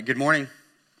Good morning.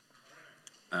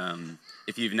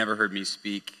 If you've never heard me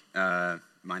speak,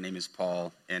 my name is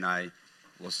Paul, and I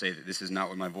will say that this is not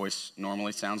what my voice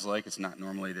normally sounds like. It's not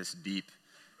normally this deep,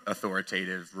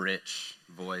 authoritative, rich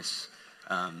voice.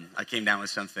 I came down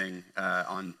with something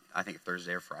on, I think,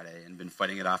 Thursday or Friday, and been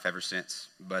fighting it off ever since.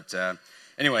 But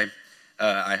anyway,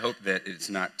 I hope that it's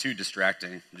not too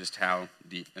distracting, just how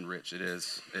deep and rich it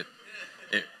is.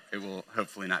 It will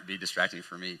hopefully not be distracting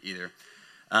for me either.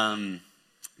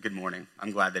 Good morning.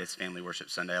 I'm glad that it's Family Worship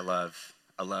Sunday. I love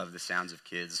the sounds of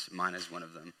kids. Mine is one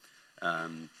of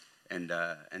them.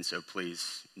 And so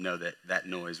please know that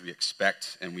noise we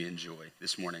expect and we enjoy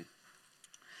this morning.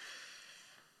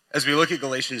 As we look at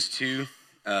Galatians 2,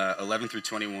 11 through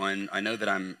 21, I know that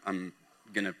I'm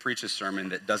going to preach a sermon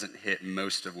that doesn't hit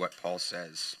most of what Paul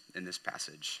says in this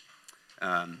passage.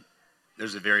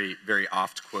 There's a very, very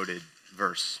oft quoted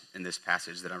verse in this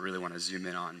passage that I really want to zoom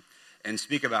in on and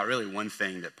speak about really one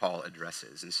thing that Paul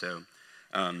addresses. And so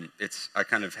I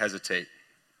kind of hesitate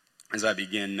as I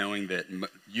begin, knowing that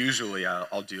usually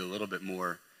I'll do a little bit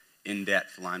more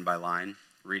in-depth line by line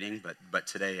reading, but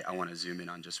today I want to zoom in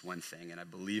on just one thing, and I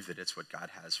believe that it's what God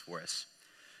has for us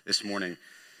this morning.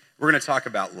 We're going to talk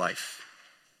about life.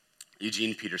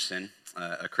 Eugene Peterson,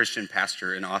 a Christian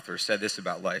pastor and author, said this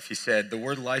about life. He said, "The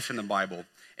word life in the Bible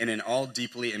and in all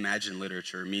deeply imagined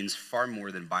literature means far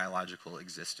more than biological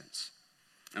existence.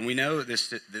 And we know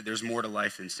that there's more to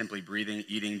life than simply breathing,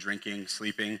 eating, drinking,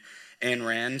 sleeping." Ayn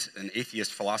Rand, an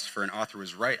atheist philosopher and author,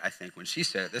 was right, I think, when she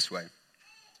said it this way.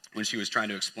 When she was trying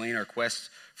to explain our quest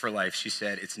for life, she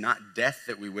said, "It's not death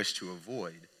that we wish to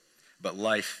avoid, but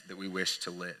life that we wish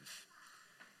to live."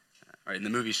 All right, in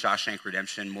the movie Shawshank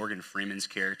Redemption, Morgan Freeman's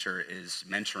character is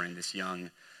mentoring this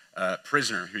young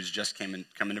prisoner who's just come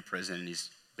into prison, and he's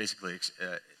basically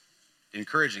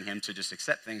encouraging him to just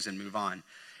accept things and move on.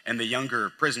 And the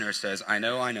younger prisoner says, I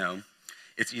know,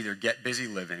 it's either get busy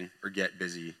living or get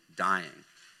busy dying.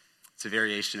 It's a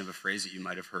variation of a phrase that you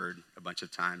might have heard a bunch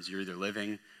of times. You're either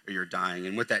living or you're dying.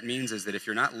 And what that means is that if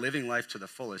you're not living life to the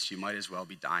fullest, you might as well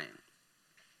be dying.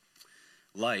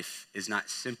 Life is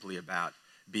not simply about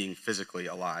being physically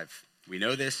alive. We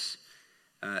know this,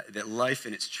 that life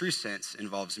in its true sense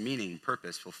involves meaning,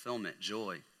 purpose, fulfillment,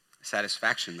 joy,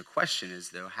 satisfaction. The question is,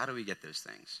 though, how do we get those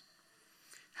things?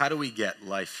 How do we get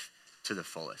life to the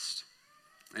fullest?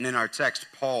 And in our text,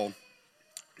 Paul,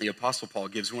 the Apostle Paul,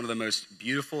 gives one of the most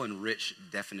beautiful and rich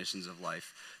definitions of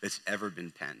life that's ever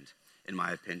been penned, in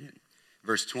my opinion.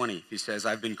 Verse 20, he says,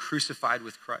 "I've been crucified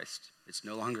with Christ. It's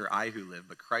no longer I who live,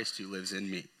 but Christ who lives in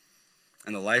me.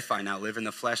 And the life I now live in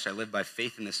the flesh, I live by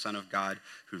faith in the Son of God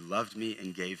who loved me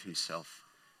and gave himself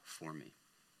for me."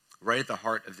 Right at the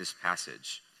heart of this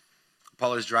passage,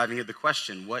 Paul is driving at the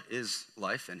question, what is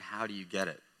life and how do you get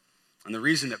it? And the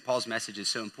reason that Paul's message is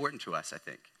so important to us, I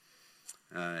think,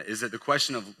 is that the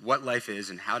question of what life is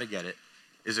and how to get it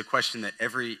is a question that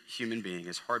every human being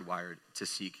is hardwired to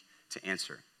seek to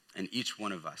answer. And each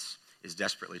one of us is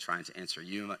desperately trying to answer.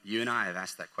 You and I have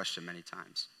asked that question many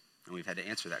times, and we've had to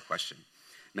answer that question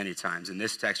many times. In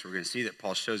this text, we're going to see that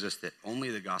Paul shows us that only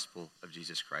the gospel of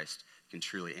Jesus Christ can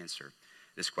truly answer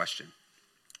this question.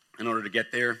 In order to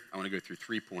get there, I want to go through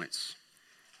 3 points.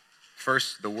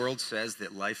 First, the world says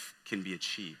that life can be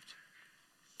achieved.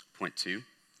 Point 2,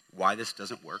 why this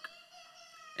doesn't work.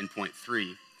 And point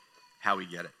 3, how we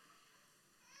get it.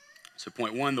 So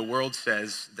point 1, the world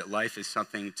says that life is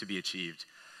something to be achieved.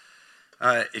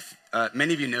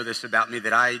 Many of you know this about me,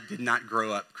 that I did not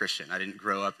grow up Christian. I didn't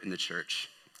grow up in the church.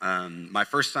 My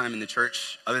first time in the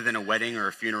church, other than a wedding or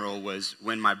a funeral, was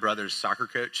when my brother's soccer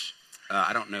coach,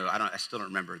 I still don't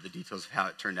remember the details of how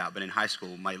it turned out, but in high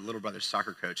school, my little brother's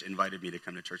soccer coach invited me to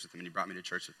come to church with him, and he brought me to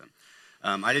church with him.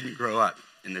 I didn't grow up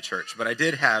in the church, but I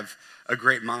did have a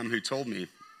great mom who taught me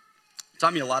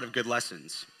a lot of good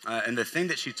lessons. And the thing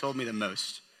that she told me the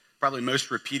most, probably most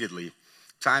repeatedly,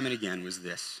 time and again, was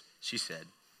this. She said,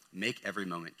 "Make every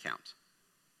moment count."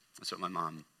 That's what my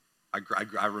mom,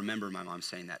 I remember my mom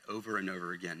saying that over and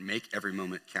over again. Make every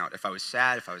moment count. If I was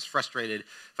sad, if I was frustrated,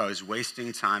 if I was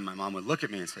wasting time, my mom would look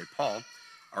at me and say, "Paul,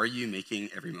 are you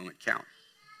making every moment count?"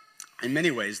 In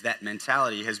many ways, that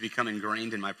mentality has become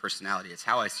ingrained in my personality. It's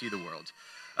how I see the world.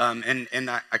 And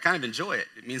I kind of enjoy it.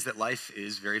 It means that life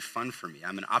is very fun for me.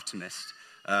 I'm an optimist.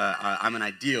 I'm an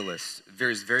idealist.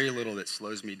 There's very little that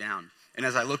slows me down. And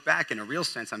as I look back, in a real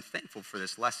sense, I'm thankful for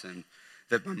this lesson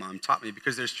that my mom taught me,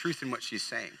 because there's truth in what she's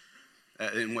saying,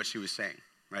 in what she was saying,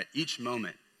 right? Each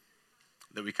moment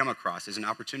that we come across is an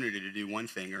opportunity to do one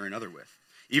thing or another with.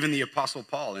 Even the Apostle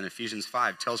Paul in Ephesians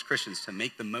 5 tells Christians to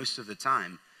make the most of the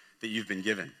time that you've been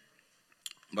given.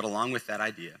 But along with that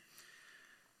idea,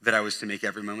 that I was to make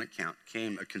every moment count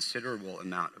came a considerable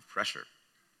amount of pressure.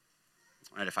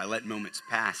 Right? If I let moments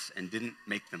pass and didn't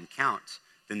make them count,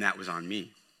 then that was on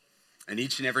me. And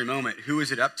each and every moment, who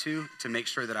was it up to make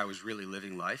sure that I was really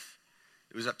living life?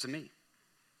 It was up to me.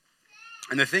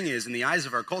 And the thing is, in the eyes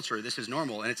of our culture, this is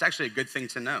normal, and it's actually a good thing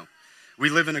to know. We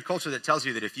live in a culture that tells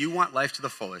you that if you want life to the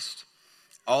fullest,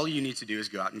 all you need to do is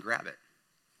go out and grab it,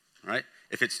 right?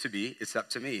 If it's to be, it's up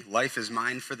to me. Life is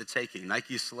mine for the taking.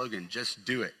 Nike's slogan, just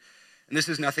do it. And this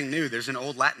is nothing new. There's an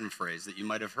old Latin phrase that you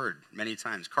might have heard many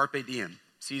times, carpe diem,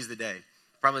 seize the day.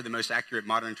 Probably the most accurate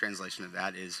modern translation of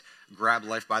that is grab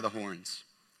life by the horns,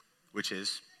 which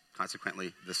is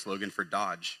consequently the slogan for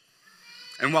Dodge.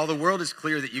 And while the world is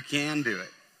clear that you can do it,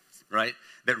 right,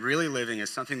 that really living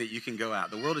is something that you can go out,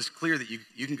 the world is clear that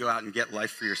you can go out and get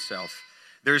life for yourself.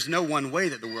 There's no one way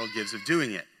that the world gives of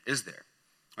doing it, is there?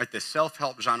 Right, the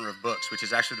self-help genre of books, which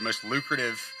is actually the most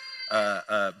lucrative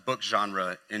book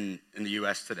genre in the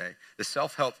U.S. today. The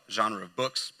self-help genre of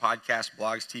books, podcasts,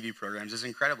 blogs, TV programs is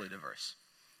incredibly diverse.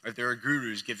 Right, there are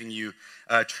gurus giving you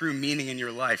true meaning in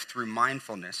your life through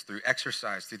mindfulness, through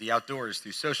exercise, through the outdoors,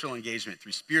 through social engagement,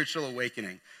 through spiritual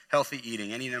awakening, healthy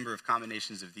eating, any number of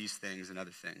combinations of these things and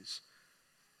other things.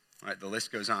 Right, the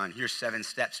list goes on. Here's 7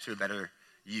 steps to a better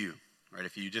you. Right,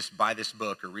 if you just buy this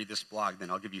book or read this blog, then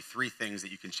I'll give you 3 things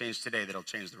that you can change today that'll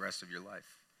change the rest of your life.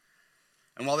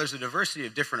 And while there's a diversity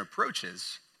of different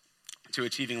approaches to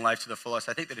achieving life to the fullest,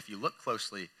 I think that if you look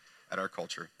closely at our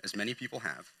culture, as many people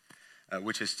have,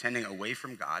 which is tending away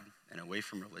from God and away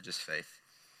from religious faith,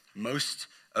 most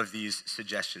of these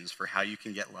suggestions for how you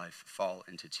can get life fall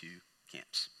into 2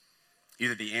 camps.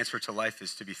 Either the answer to life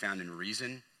is to be found in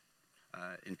reason,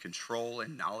 in control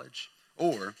and knowledge,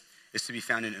 or is to be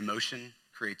found in emotion,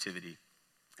 creativity,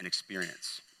 and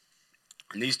experience.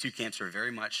 And these 2 camps are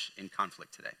very much in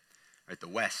conflict today. Right? The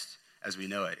West, as we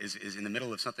know it, is in the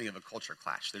middle of something of a culture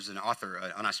clash. There's an author,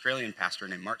 an Australian pastor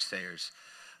named Mark Sayers,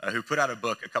 who put out a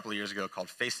book a couple of years ago called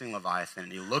Facing Leviathan,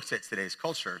 and he looked at today's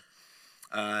culture,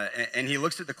 and he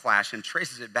looks at the clash and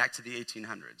traces it back to the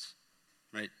 1800s.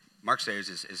 Right? Mark Sayers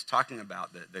is talking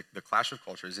about the clash of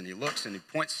cultures, and he looks and he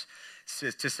points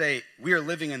to say, we are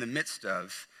living in the midst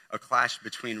of a clash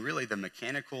between really the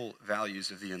mechanical values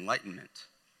of the Enlightenment,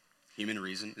 human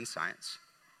reason and science,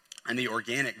 and the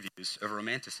organic views of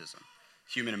romanticism,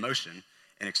 human emotion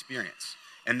and experience.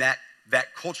 And that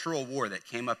cultural war that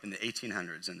came up in the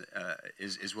 1800s and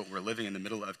is what we're living in the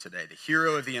middle of today. The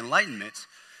hero of the Enlightenment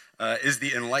is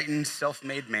the enlightened,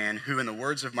 self-made man who, in the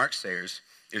words of Mark Sayers,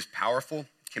 is powerful,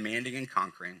 commanding, and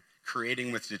conquering,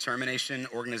 creating with determination,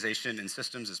 organization, and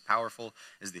systems as powerful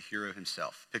as the hero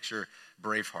himself. Picture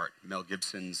Braveheart, Mel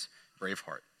Gibson's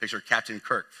Braveheart. Picture Captain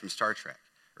Kirk from Star Trek,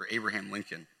 or Abraham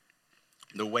Lincoln.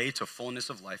 The way to fullness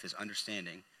of life is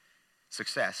understanding,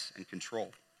 success, and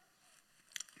control.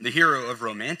 The hero of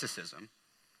romanticism,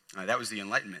 that was the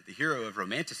Enlightenment. The hero of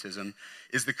romanticism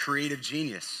is the creative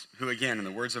genius who, again, in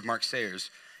the words of Mark Sayers,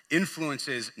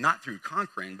 influences not through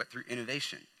conquering, but through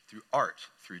innovation, through art,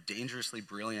 through dangerously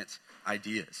brilliant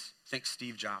ideas. Think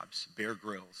Steve Jobs, Bear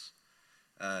Grylls,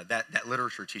 that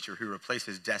literature teacher who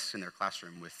replaces desks in their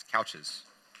classroom with couches.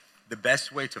 The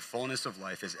best way to fullness of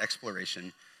life is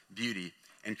exploration, beauty,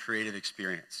 and creative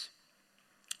experience.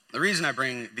 The reason I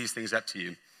bring these things up to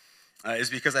you is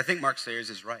because I think Mark Sayers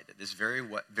is right. This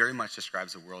very much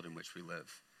describes the world in which we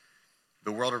live.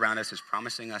 The world around us is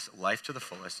promising us life to the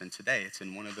fullest, and today it's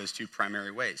in one of those 2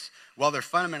 primary ways. While they're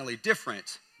fundamentally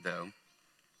different, though,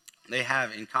 they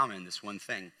have in common this one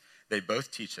thing. They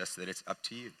both teach us that it's up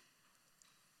to you.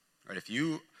 Right? If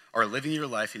you are living your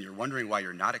life and you're wondering why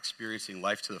you're not experiencing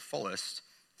life to the fullest,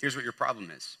 here's what your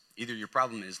problem is. Either your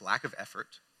problem is lack of effort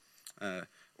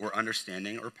or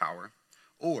understanding or power,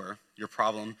 or your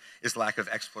problem is lack of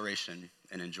exploration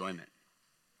and enjoyment.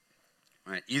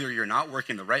 Right? Either you're not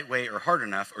working the right way or hard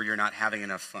enough, or you're not having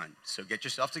enough fun. So get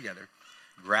yourself together,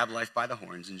 grab life by the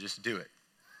horns, and just do it.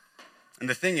 And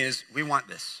the thing is, we want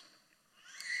this.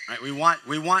 Right? We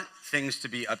want things to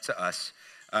be up to us.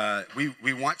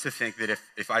 We want to think that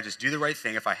if I just do the right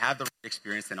thing, if I have the right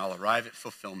experience, then I'll arrive at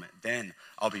fulfillment. Then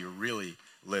I'll be really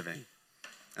living.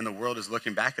 And the world is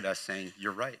looking back at us saying,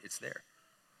 you're right, it's there.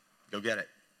 Go get it.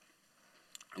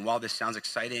 And while this sounds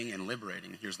exciting and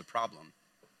liberating, here's the problem.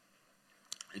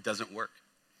 It doesn't work.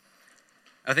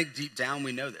 I think deep down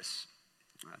we know this.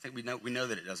 I think we know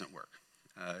that it doesn't work.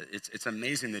 It's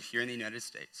amazing that here in the United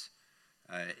States,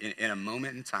 in a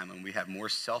moment in time when we have more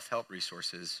self-help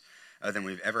resources than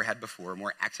we've ever had before,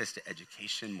 more access to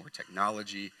education, more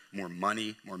technology, more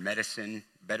money, more medicine,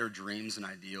 better dreams and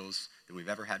ideals than we've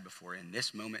ever had before. In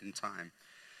this moment in time,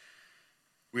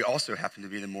 we also happen to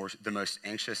be the most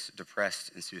anxious,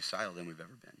 depressed, and suicidal than we've ever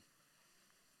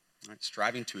been. Right?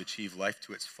 Striving to achieve life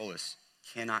to its fullest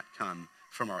cannot come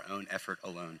from our own effort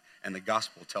alone, and the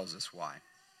gospel tells us why.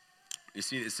 You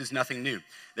see, this is nothing new.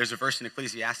 There's a verse in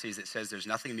Ecclesiastes that says there's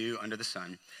nothing new under the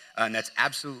sun, and that's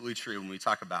absolutely true when we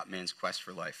talk about man's quest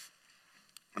for life.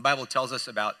 The Bible tells us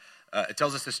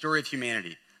the story of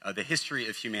humanity, the history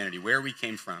of humanity, where we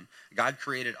came from. God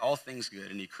created all things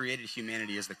good, and he created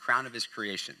humanity as the crown of his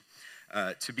creation,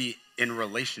 to be in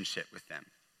relationship with them.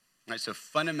 Right? So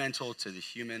fundamental to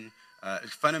humanity,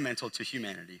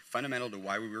 fundamental to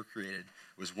why we were created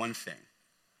was one thing: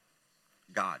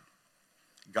 God.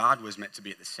 God was meant to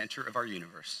be at the center of our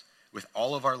universe, with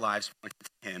all of our lives pointing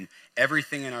to him,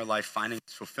 everything in our life finding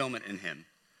its fulfillment in him.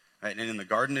 Right? And in the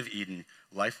Garden of Eden,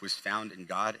 life was found in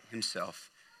God himself,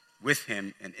 with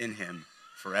him and in him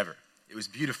forever. It was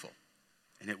beautiful,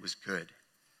 and it was good,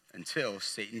 until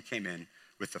Satan came in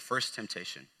with the first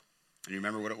temptation. And you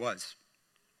remember what it was?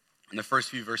 In the first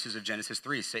few verses of Genesis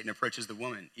 3, Satan approaches the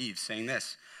woman, Eve, saying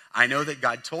this: "I know that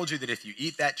God told you that if you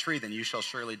eat that tree, then you shall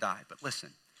surely die. But listen,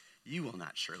 you will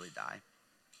not surely die.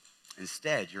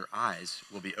 Instead, your eyes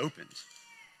will be opened."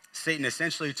 Satan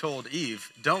essentially told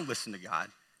Eve, don't listen to God,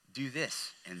 do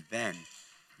this, and then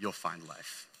you'll find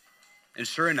life. And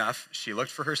sure enough, she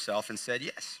looked for herself and said,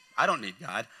 yes, I don't need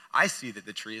God. I see that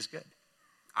the tree is good.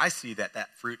 I see that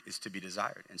that fruit is to be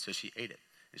desired. And so she ate it,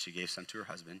 and she gave some to her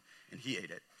husband, and he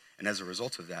ate it. And as a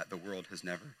result of that, the world has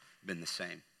never been the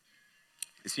same.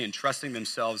 You see, in trusting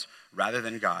themselves rather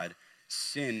than God,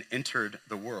 sin entered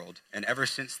the world, and ever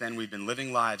since then, we've been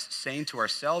living lives saying to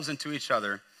ourselves and to each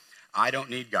other, I don't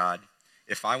need God.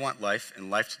 If I want life and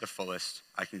life to the fullest,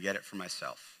 I can get it for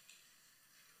myself.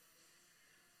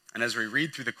 And as we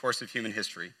read through the course of human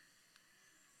history,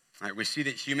 right, we see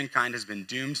that humankind has been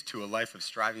doomed to a life of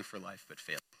striving for life but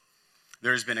failing.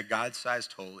 There has been a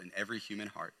God-sized hole in every human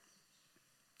heart,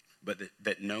 but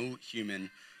that no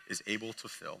human is able to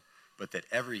fill, but that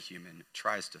every human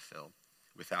tries to fill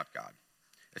without God.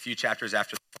 A few chapters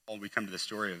after the fall, we come to the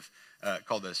story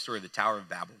called the story of the Tower of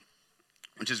Babel,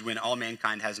 which is when all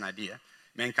mankind has an idea.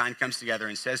 Mankind comes together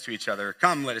and says to each other,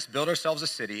 come, let us build ourselves a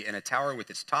city and a tower with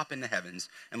its top in the heavens,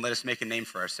 and let us make a name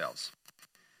for ourselves.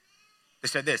 They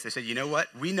said this, they said, you know what?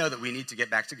 We know that we need to get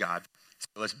back to God,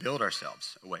 so let's build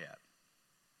ourselves a way up.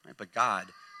 Right? But God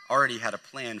already had a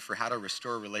plan for how to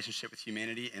restore a relationship with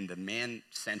humanity, and the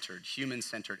man-centered,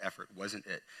 human-centered effort wasn't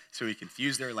it. So he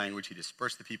confused their language. He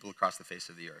dispersed the people across the face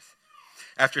of the earth.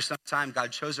 After some time,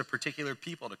 God chose a particular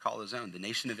people to call his own, the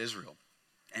nation of Israel,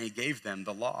 and he gave them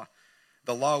the law.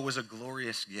 The law was a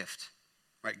glorious gift,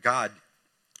 right? God,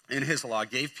 in his law,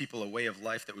 gave people a way of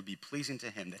life that would be pleasing to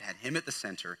him, that had him at the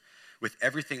center, with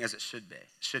everything as it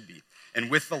should be. And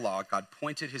with the law, God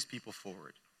pointed his people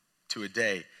forward to a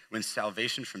day when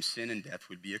salvation from sin and death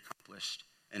would be accomplished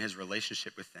and his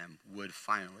relationship with them would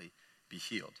finally be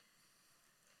healed.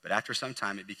 But after some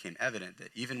time, it became evident that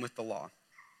even with the law,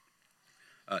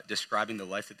 describing the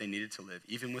life that they needed to live,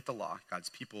 even with the law, God's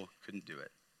people couldn't do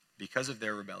it because of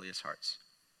their rebellious hearts.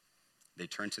 They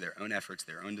turned to their own efforts,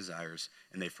 their own desires,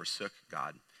 and they forsook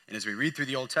God. And as we read through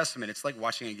the Old Testament, it's like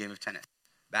watching a game of tennis,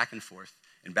 back and forth.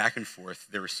 And back and forth.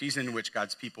 There were seasons in which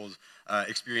God's people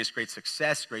experienced great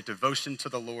success, great devotion to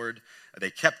the Lord.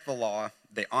 They kept the law.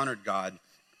 They honored God.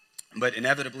 But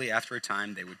inevitably, after a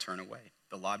time, they would turn away.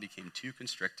 The law became too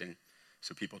constricting,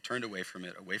 so people turned away from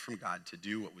it, away from God, to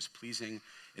do what was pleasing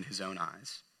in his own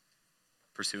eyes,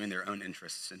 pursuing their own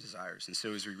interests and desires. And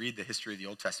so as we read the history of the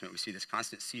Old Testament, we see this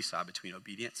constant seesaw between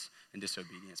obedience and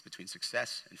disobedience, between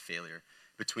success and failure,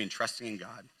 between trusting in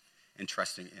God and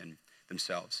trusting in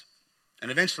themselves. And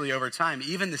eventually, over time,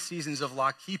 even the seasons of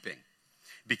law-keeping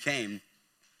became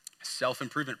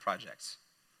self-improvement projects.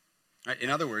 Right?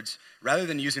 In other words, rather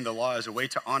than using the law as a way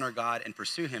to honor God and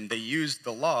pursue him, they used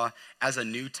the law as a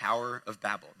new Tower of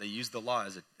Babel. They used the law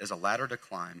as a ladder to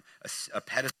climb, a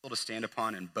pedestal to stand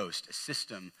upon and boast, a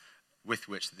system with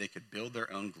which they could build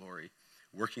their own glory,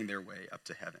 working their way up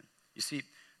to heaven. You see,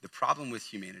 the problem with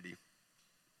humanity,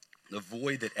 the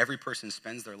void that every person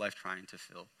spends their life trying to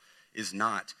fill, is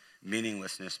not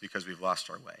meaninglessness because we've lost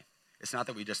our way. It's not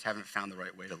that we just haven't found the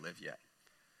right way to live yet.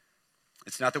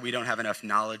 It's not that we don't have enough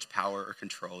knowledge, power, or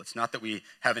control. It's not that we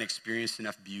haven't experienced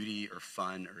enough beauty or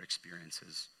fun or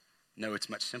experiences. No, it's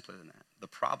much simpler than that. The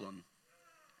problem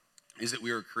is that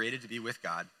we were created to be with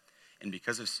God, and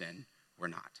because of sin, we're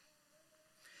not.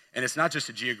 And it's not just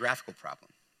a geographical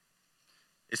problem.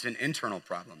 It's an internal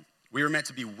problem. We were meant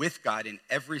to be with God in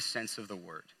every sense of the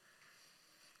word.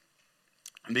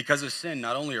 And because of sin,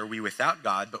 not only are we without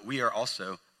God, but we are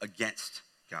also against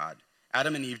God.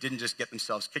 Adam and Eve didn't just get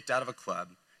themselves kicked out of a club.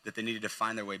 that they needed to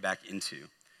find their way back into.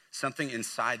 Something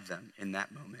inside them in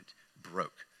that moment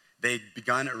broke. They'd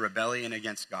begun a rebellion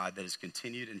against God that has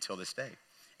continued until this day.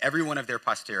 Every one of their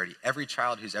posterity, every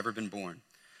child who's ever been born,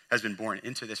 has been born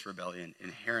into this rebellion,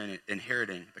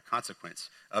 inheriting the consequence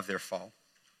of their fall.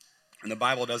 And the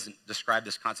Bible doesn't describe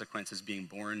this consequence as being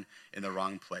born in the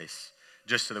wrong place,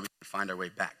 just so that we can find our way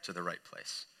back to the right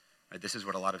place. Right? This is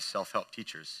what a lot of self-help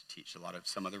teachers teach.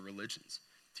 Some other religions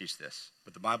teach this.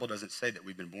 But the Bible doesn't say that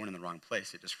we've been born in the wrong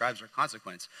place. It describes our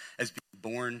consequence as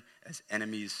being born as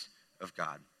enemies of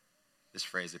God. This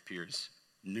phrase appears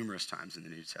numerous times in the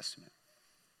New Testament,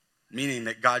 meaning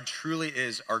that God truly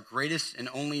is our greatest and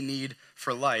only need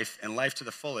for life and life to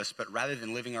the fullest, but rather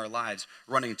than living our lives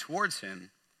running towards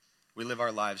him, we live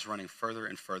our lives running further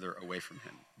and further away from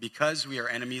him. Because we are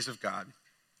enemies of God,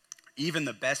 even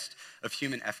the best of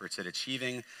human efforts at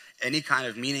achieving any kind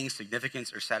of meaning,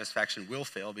 significance, or satisfaction will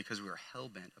fail because we are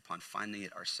hell-bent upon finding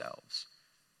it ourselves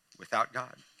without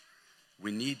God.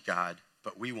 We need God,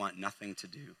 but we want nothing to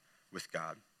do with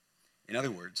God. In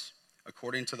other words,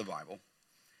 according to the Bible,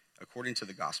 according to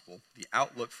the gospel, the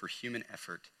outlook for human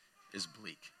effort is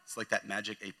bleak. It's like that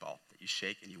magic 8-ball that you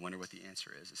shake and you wonder what the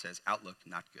answer is. It says, outlook,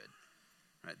 not good.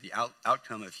 Right? The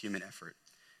outcome of human effort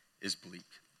is bleak.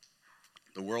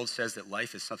 The world says that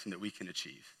life is something that we can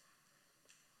achieve.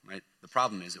 Right? The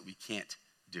problem is that we can't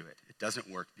do it. It doesn't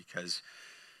work because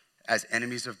as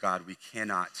enemies of God, we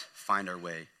cannot find our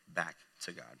way back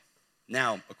to God.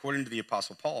 Now, according to the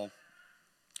Apostle Paul,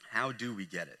 how do we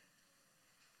get it?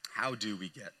 How do we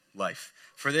get life?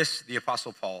 For this, the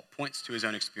Apostle Paul points to his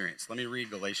own experience. Let me read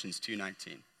Galatians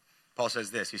 2:19. Paul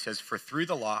says this. He says, "For through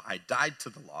the law I died to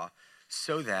the law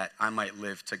so that I might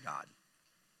live to God."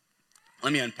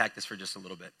 Let me unpack this for just a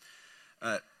little bit.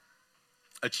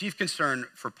 A chief concern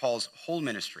for Paul's whole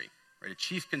ministry, right? A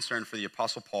chief concern for the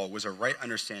Apostle Paul was a right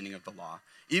understanding of the law,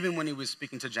 even when he was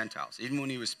speaking to Gentiles, even when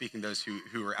he was speaking to those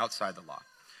who were outside the law.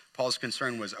 Paul's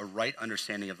concern was a right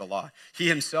understanding of the law. He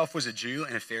himself was a Jew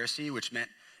and a Pharisee, which meant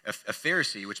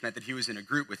that he was in a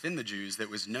group within the Jews that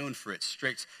was known for its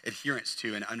strict adherence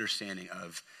to and understanding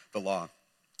of the law.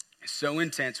 So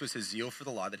intense was his zeal for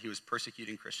the law that he was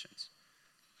persecuting Christians.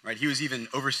 Right? He was even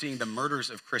overseeing the murders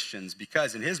of Christians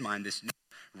because, in his mind, this new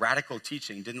radical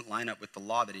teaching didn't line up with the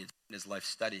law that he had spent his life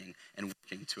studying and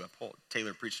working to uphold.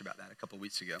 Taylor preached about that a couple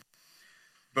weeks ago.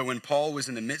 But when Paul was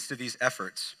in the midst of these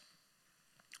efforts,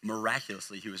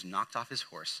 miraculously, he was knocked off his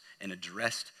horse and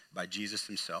addressed by Jesus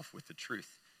himself with the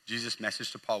truth. Jesus'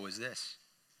 message to Paul was this.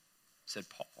 He said,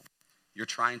 "Paul, you're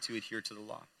trying to adhere to the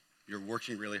law. You're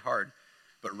working really hard.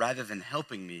 But rather than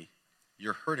helping me,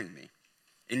 you're hurting me.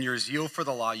 In your zeal for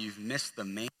the law, you've missed the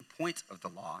main point of the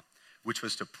law, which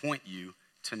was to point you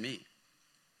to me."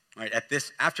 All right,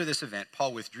 after this event,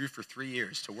 Paul withdrew for 3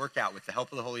 years to work out with the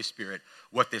help of the Holy Spirit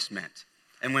what this meant.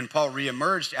 And when Paul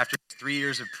reemerged after 3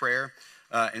 years of prayer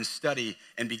and study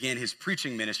and began his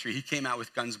preaching ministry, he came out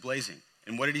with guns blazing.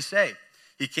 And what did he say?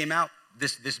 He came out,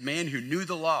 this man who knew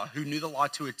the law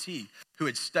to a T, who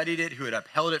had studied it, who had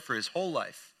upheld it for his whole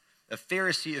life, a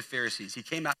Pharisee of Pharisees. He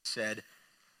came out and said,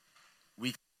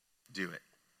 "We can do it."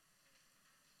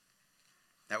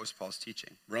 That was Paul's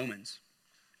teaching. Romans,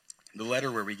 the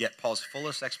letter where we get Paul's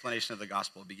fullest explanation of the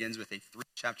gospel, begins with a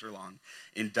 3-chapter-long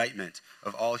indictment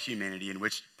of all humanity in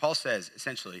which Paul says,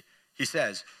 essentially, he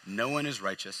says, no one is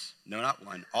righteous, no, not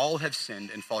one. All have sinned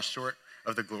and fall short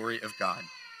of the glory of God.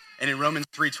 And in Romans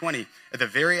 3:20, at the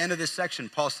very end of this section,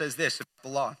 Paul says this about the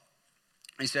law.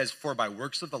 He says, "For by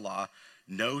works of the law,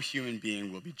 no human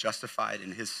being will be justified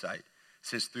in his sight,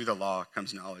 since through the law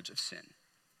comes knowledge of sin."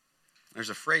 There's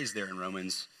a phrase there in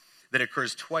Romans that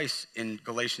occurs twice in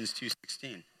Galatians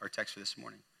 2:16, our text for this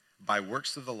morning. By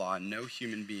works of the law, no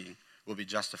human being will be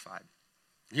justified.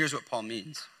 Here's what Paul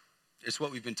means. It's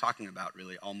what we've been talking about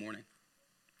really all morning.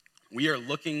 We are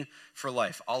looking for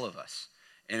life, all of us.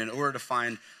 And in order to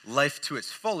find life to its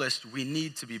fullest, we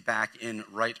need to be back in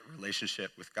right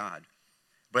relationship with God.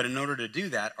 But in order to do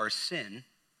that, our sin,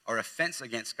 our offense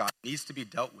against God needs to be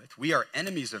dealt with. We are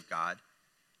enemies of God,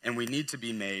 and we need to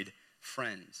be made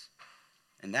friends.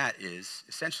 And that is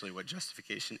essentially what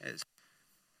justification is.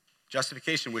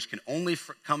 Justification, which can only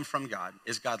come from God,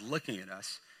 is God looking at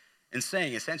us and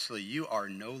saying, essentially, you are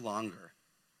no longer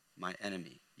my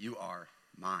enemy. You are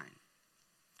mine.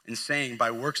 And saying,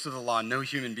 by works of the law, no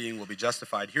human being will be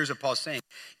justified. Here's what Paul's saying.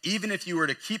 Even if you were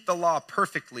to keep the law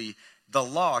perfectly, the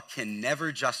law can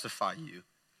never justify you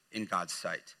in God's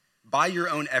sight. By your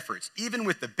own efforts, even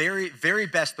with the very, very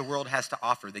best the world has to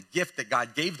offer, the gift that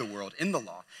God gave the world in the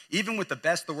law, even with the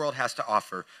best the world has to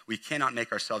offer, we cannot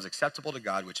make ourselves acceptable to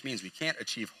God, which means we can't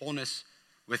achieve wholeness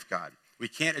with God. We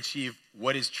can't achieve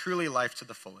what is truly life to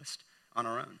the fullest on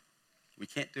our own. We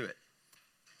can't do it.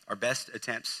 Our best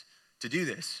attempts to do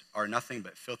this are nothing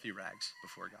but filthy rags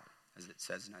before God, as it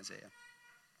says in Isaiah.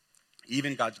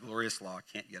 Even God's glorious law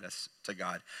can't get us to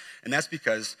God. And that's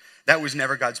because that was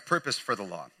never God's purpose for the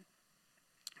law.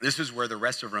 This is where the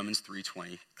rest of Romans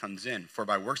 3:20 comes in. For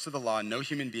by works of the law, no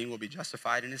human being will be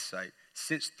justified in his sight,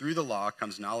 since through the law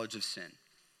comes knowledge of sin.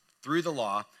 Through the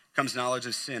law comes knowledge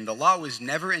of sin. The law was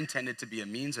never intended to be a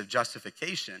means of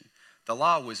justification. The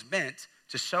law was meant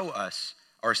to show us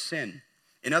our sin.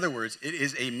 In other words, it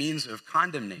is a means of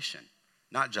condemnation,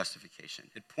 not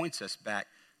justification. It points us back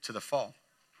to the fall.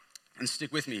 And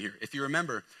stick with me here. If you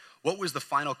remember, what was the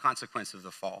final consequence of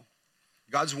the fall?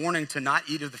 God's warning to not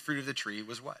eat of the fruit of the tree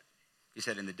was what? He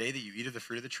said, in the day that you eat of the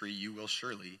fruit of the tree, you will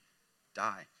surely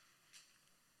die.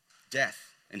 Death.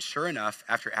 And sure enough,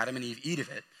 after Adam and Eve eat of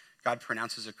it, God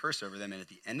pronounces a curse over them. And at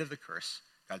the end of the curse,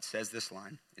 God says this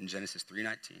line in Genesis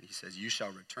 3:19. He says, you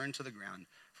shall return to the ground,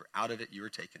 for out of it you are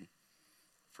taken.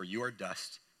 For you are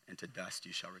dust, and to dust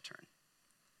you shall return.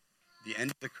 The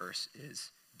end of the curse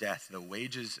is death. The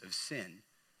wages of sin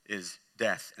is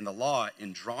death. And the law,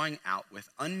 in drawing out with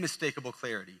unmistakable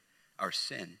clarity our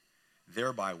sin,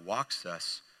 thereby walks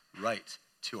us right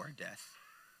to our death.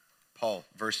 Paul,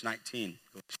 verse 19,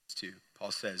 Galatians 2,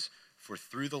 Paul says, for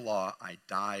through the law I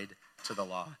died to the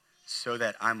law, so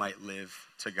that I might live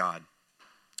to God.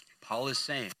 Paul is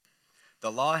saying,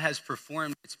 the law has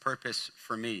performed its purpose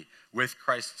for me with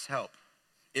Christ's help.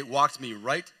 It walked me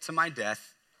right to my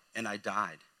death, and I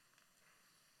died.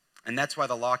 And that's why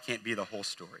the law can't be the whole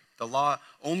story. The law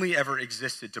only ever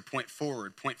existed to point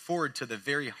forward to the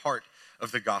very heart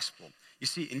of the gospel. You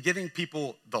see, in giving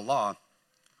people the law,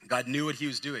 God knew what he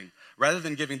was doing. Rather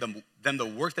than giving them the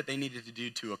work that they needed to do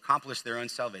to accomplish their own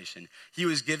salvation, he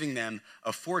was giving them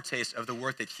a foretaste of the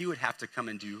work that he would have to come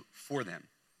and do for them.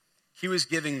 He was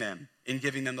giving them, in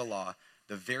giving them the law,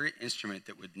 the very instrument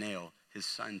that would nail his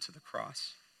son to the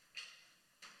cross.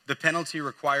 The penalty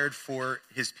required for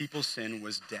his people's sin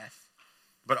was death.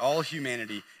 But all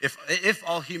humanity, if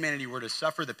all humanity were to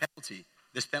suffer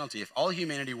this penalty, if all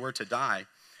humanity were to die,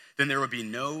 then there would be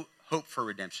no hope for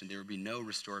redemption. There would be no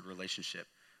restored relationship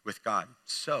with God.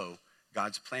 So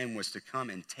God's plan was to come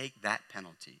and take that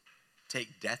penalty,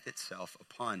 take death itself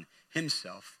upon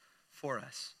himself for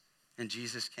us. And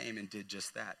Jesus came and did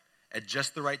just that. At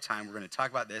just the right time, we're going to talk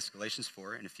about this, Galatians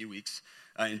 4, in a few weeks.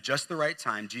 In just the right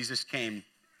time, Jesus came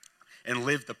and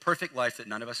lived the perfect life that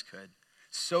none of us could,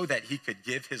 so that he could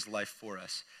give his life for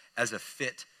us as a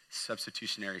fit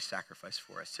substitutionary sacrifice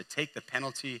for us, to take the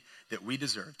penalty that we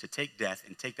deserve, to take death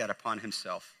and take that upon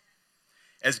himself.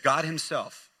 As God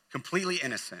himself, completely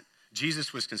innocent,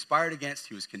 Jesus was conspired against,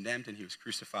 he was condemned, and he was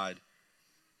crucified.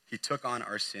 He took on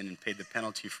our sin and paid the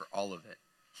penalty for all of it.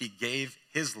 He gave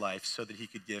his life so that he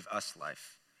could give us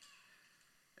life.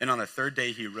 And on the third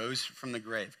day, he rose from the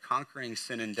grave, conquering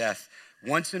sin and death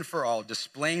once and for all,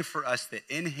 displaying for us that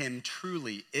in him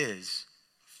truly is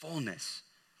fullness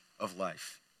of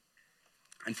life.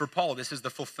 And for Paul, this is the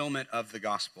fulfillment of the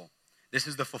gospel. This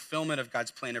is the fulfillment of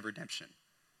God's plan of redemption.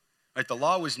 Right? The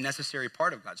law was a necessary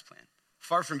part of God's plan.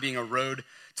 Far from being a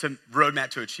roadmap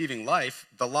to achieving life,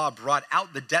 the law brought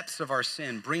out the depths of our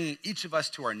sin, bringing each of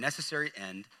us to our necessary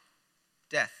end,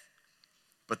 death.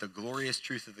 But the glorious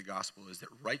truth of the gospel is that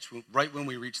right when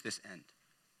we reach this end,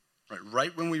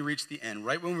 right when we reach the end,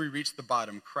 right when we reach the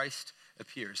bottom, Christ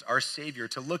appears, our Savior,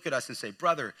 to look at us and say,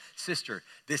 brother, sister,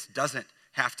 this doesn't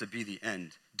have to be the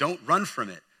end. Don't run from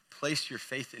it. Place your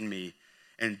faith in me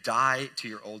and die to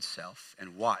your old self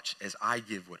and watch as I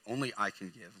give what only I can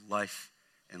give, life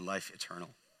and life eternal.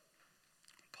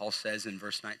 Paul says in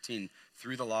verse 19,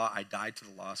 through the law I died to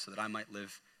the law so that I might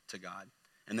live to God.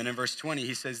 And then in verse 20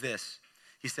 he says this,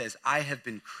 he says, I have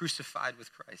been crucified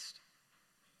with Christ.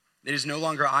 It is no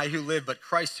longer I who live, but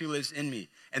Christ who lives in me.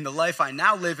 And the life I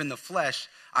now live in the flesh,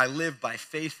 I live by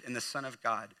faith in the Son of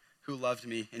God who loved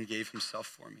me and gave himself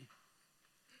for me.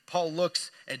 Paul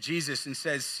looks at Jesus and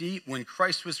says, see, when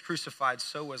Christ was crucified,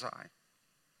 so was I.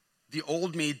 The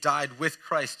old me died with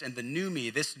Christ, and the new me,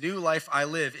 this new life I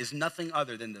live, is nothing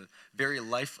other than the very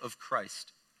life of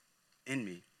Christ in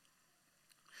me.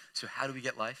 So how do we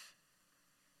get life?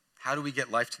 How do we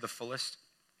get life to the fullest?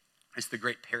 It's the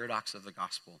great paradox of the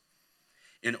gospel.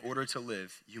 In order to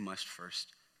live, you must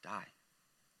first die.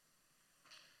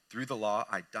 Through the law,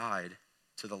 I died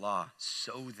to the law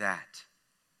so that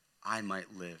I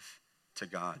might live to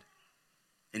God.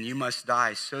 And you must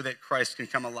die so that Christ can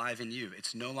come alive in you.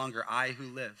 It's no longer I who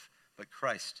live, but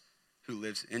Christ who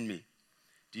lives in me.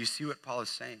 Do you see what Paul is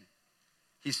saying?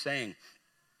 He's saying,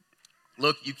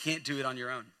 look, you can't do it on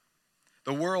your own.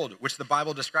 The world, which the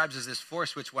Bible describes as this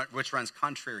force which runs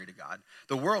contrary to God,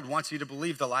 the world wants you to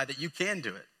believe the lie that you can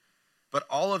do it. But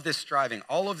all of this striving,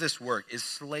 all of this work is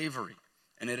slavery,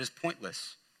 and it is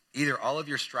pointless. Either all of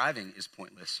your striving is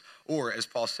pointless, or as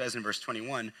Paul says in verse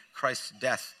 21, Christ's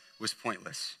death was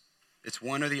pointless. It's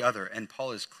one or the other, and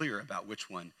Paul is clear about which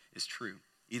one is true.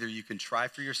 Either you can try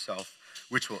for yourself,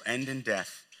 which will end in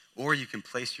death, or you can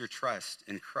place your trust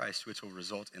in Christ, which will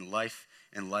result in life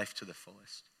and life to the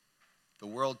fullest. The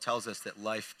world tells us that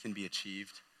life can be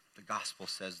achieved. The gospel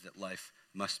says that life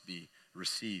must be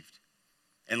received.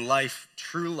 And life,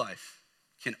 true life,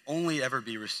 can only ever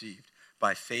be received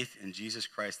by faith in Jesus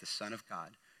Christ, the Son of God,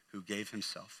 who gave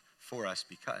himself for us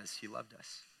because he loved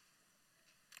us.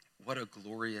 What a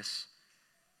glorious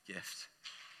gift.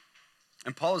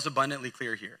 And Paul is abundantly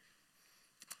clear here.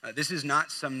 This is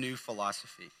not some new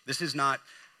philosophy. This is not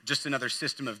just another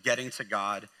system of getting to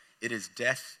God. It is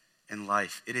death and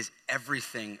life. It is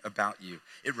everything about you.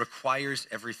 It requires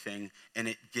everything, and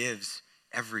it gives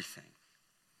everything.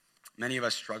 Many of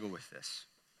us struggle with this.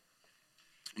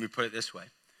 Let me put it this way.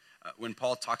 When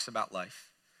Paul talks about life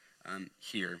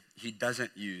here, he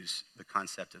doesn't use the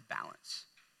concept of balance.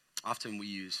 Often we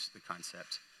use the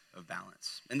concept of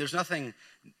balance. And there's nothing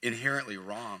inherently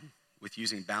wrong with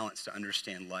using balance to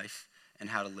understand life and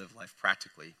how to live life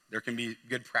practically. There can be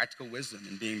good practical wisdom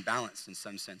in being balanced in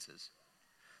some senses.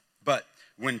 But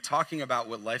when talking about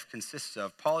what life consists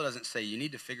of, Paul doesn't say you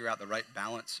need to figure out the right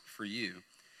balance for you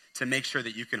to make sure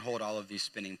that you can hold all of these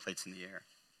spinning plates in the air.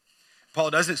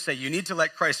 Paul doesn't say you need to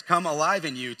let Christ come alive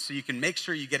in you so you can make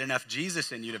sure you get enough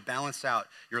Jesus in you to balance out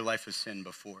your life of sin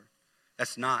before.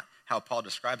 That's not how Paul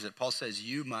describes it. Paul says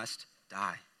you must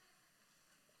die.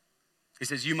 He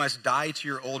says you must die to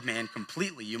your old man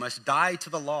completely. You must die to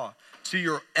the law, to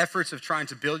your efforts of trying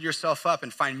to build yourself up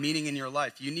and find meaning in your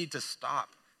life. You need to stop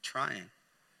trying,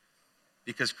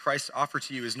 because Christ's offer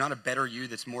to you is not a better you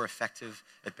that's more effective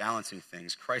at balancing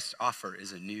things. Christ's offer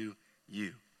is a new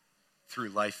you through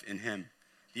life in him.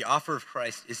 The offer of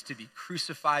Christ is to be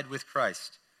crucified with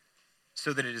Christ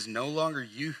so that it is no longer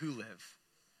you who live,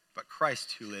 but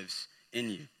Christ who lives in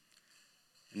you.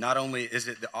 And not only is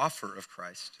it the offer of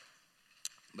Christ,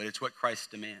 but it's what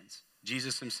Christ demands.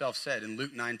 Jesus himself said in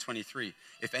Luke 9:23,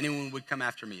 if anyone would come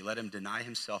after me, let him deny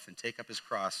himself and take up his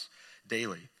cross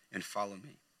daily and follow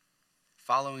me.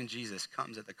 Following Jesus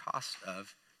comes at the cost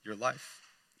of your life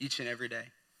each and every day.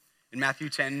 In Matthew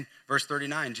 10, verse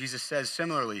 39, Jesus says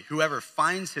similarly, whoever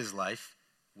finds his life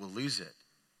will lose it,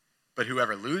 but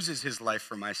whoever loses his life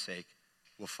for my sake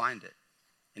will find it.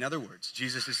 In other words,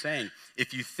 Jesus is saying,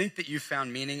 if you think that you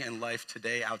found meaning in life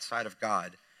today outside of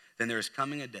God, then there is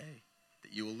coming a day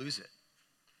that you will lose it.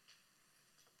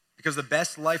 Because the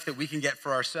best life that we can get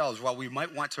for ourselves, while we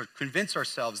might want to convince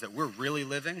ourselves that we're really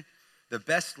living, the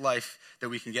best life that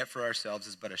we can get for ourselves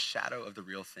is but a shadow of the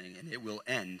real thing, and it will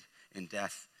end in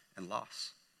death and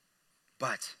loss.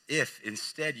 But if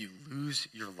instead you lose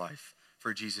your life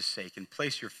for Jesus' sake and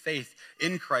place your faith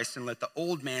in Christ and let the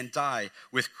old man die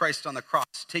with Christ on the cross,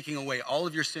 taking away all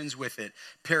of your sins with it,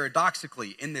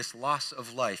 paradoxically, in this loss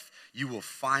of life, you will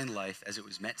find life as it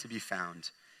was meant to be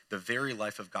found, the very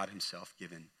life of God himself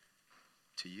given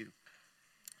to you.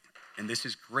 And this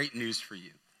is great news for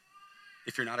you.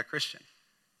 If you're not a Christian,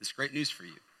 this is great news for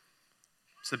you.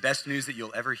 It's the best news that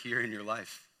you'll ever hear in your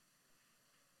life.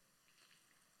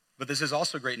 But this is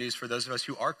also great news for those of us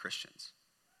who are Christians.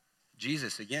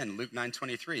 Jesus, again, Luke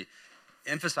 9:23,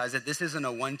 emphasized that this isn't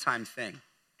a one-time thing,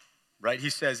 right? He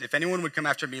says, if anyone would come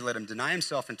after me, let him deny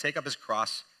himself and take up his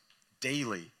cross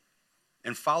daily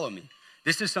and follow me.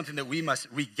 This is something that we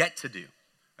get to do.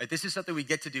 Right? This is something we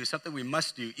get to do, something we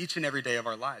must do each and every day of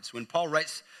our lives. When Paul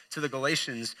writes to the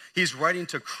Galatians, he's writing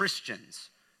to Christians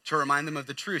to remind them of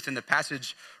the truth. In the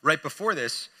passage right before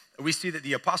this, we see that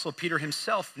the Apostle Peter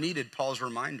himself needed Paul's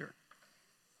reminder.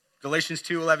 Galatians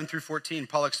 2:11 through 14,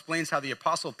 Paul explains how the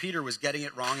Apostle Peter was getting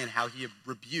it wrong and how he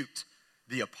rebuked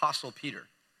the Apostle Peter.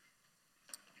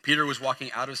 Peter was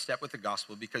walking out of step with the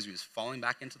gospel because he was falling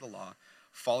back into the law,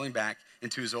 falling back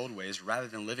into his old ways rather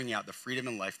than living out the freedom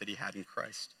and life that he had in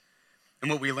Christ. And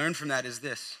what we learn from that is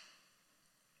this.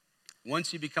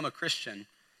 Once you become a Christian,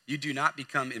 you do not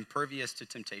become impervious to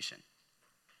temptation.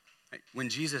 Right? When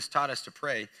Jesus taught us to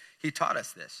pray, he taught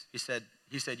us this. He said,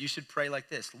 you should pray like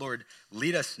this. Lord,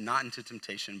 lead us not into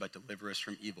temptation, but deliver us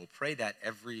from evil. Pray that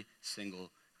every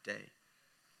single day.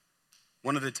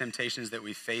 One of the temptations that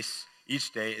we face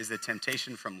each day is the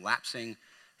temptation from lapsing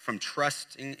from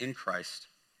trusting in Christ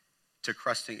to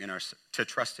trusting in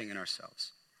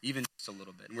ourselves, even just a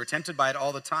little bit. And we're tempted by it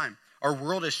all the time. Our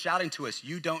world is shouting to us,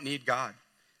 you don't need God.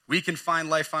 We can find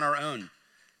life on our own.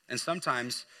 And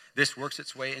sometimes This works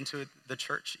its way into the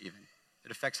church even.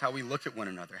 It affects how we look at one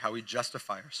another, how we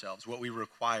justify ourselves, what we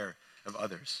require of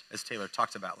others, as Taylor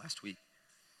talked about last week.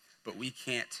 But we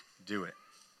can't do it.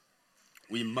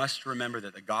 We must remember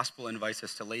that the gospel invites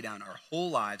us to lay down our whole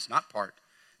lives, not part,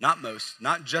 not most,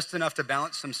 not just enough to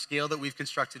balance some scale that we've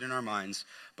constructed in our minds,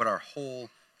 but our whole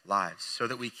lives, so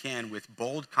that we can, with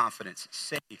bold confidence,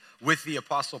 say with the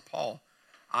Apostle Paul,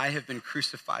 I have been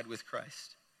crucified with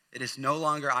Christ. It is no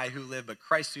longer I who live, but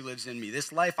Christ who lives in me.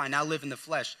 This life I now live in the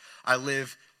flesh, I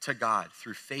live to God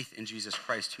through faith in Jesus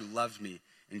Christ, who loved me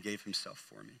and gave himself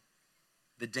for me.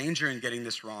 The danger in getting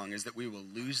this wrong is that we will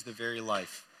lose the very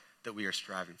life that we are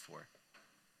striving for.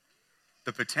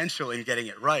 The potential in getting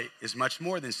it right is much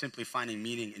more than simply finding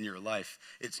meaning in your life.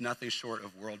 It's nothing short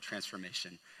of world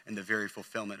transformation and the very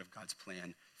fulfillment of God's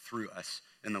plan through us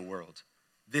in the world.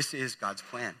 This is God's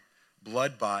plan.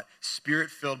 Blood-bought,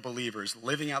 spirit-filled believers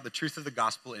living out the truth of the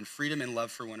gospel in freedom and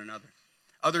love for one another.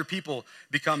 Other people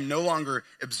become no longer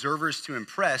observers to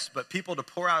impress, but people to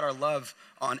pour out our love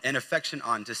on and affection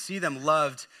on, to see them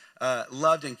loved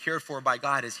and cared for by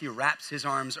God as he wraps his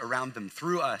arms around them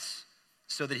through us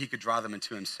so that he could draw them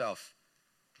into himself.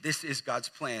 This is God's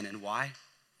plan, and why?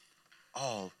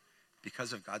 All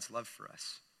because of God's love for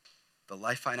us. The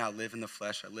life I now live in the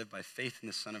flesh, I live by faith in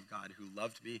the Son of God who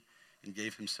loved me and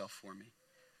gave himself for me.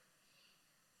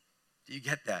 Do you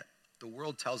get that? The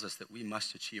world tells us that we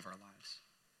must achieve our lives.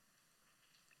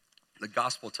 The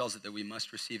gospel tells it that we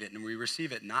must receive it, and we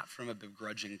receive it not from a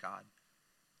begrudging God,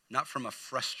 not from a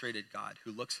frustrated God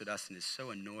who looks at us and is so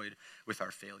annoyed with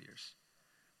our failures,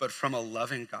 but from a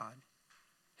loving God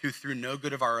who through no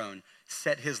good of our own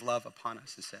set his love upon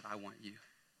us and said, I want you.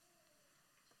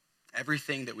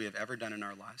 Everything that we have ever done in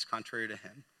our lives, contrary to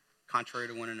him, contrary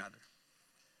to one another,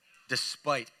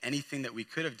 despite anything that we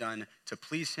could have done to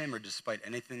please him or despite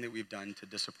anything that we've done to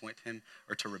disappoint him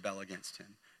or to rebel against him,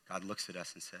 God looks at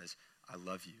us and says, I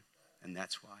love you, and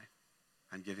that's why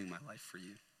I'm giving my life for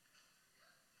you.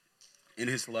 In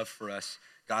his love for us,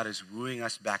 God is wooing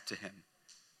us back to him,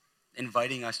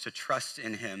 inviting us to trust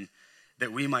in him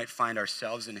that we might find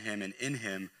ourselves in him and in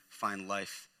him find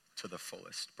life to the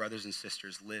fullest. Brothers and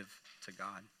sisters, live to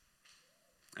God.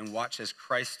 And watch as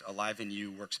Christ alive in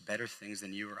you works better things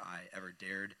than you or I ever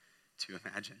dared to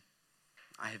imagine.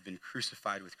 I have been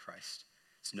crucified with Christ.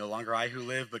 It's no longer I who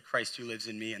live, but Christ who lives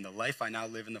in me. And the life I now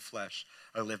live in the flesh,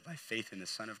 I live by faith in the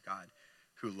Son of God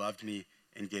who loved me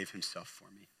and gave himself for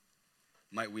me.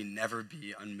 Might we never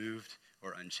be unmoved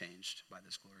or unchanged by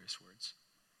these glorious words.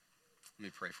 Let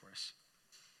me pray for us.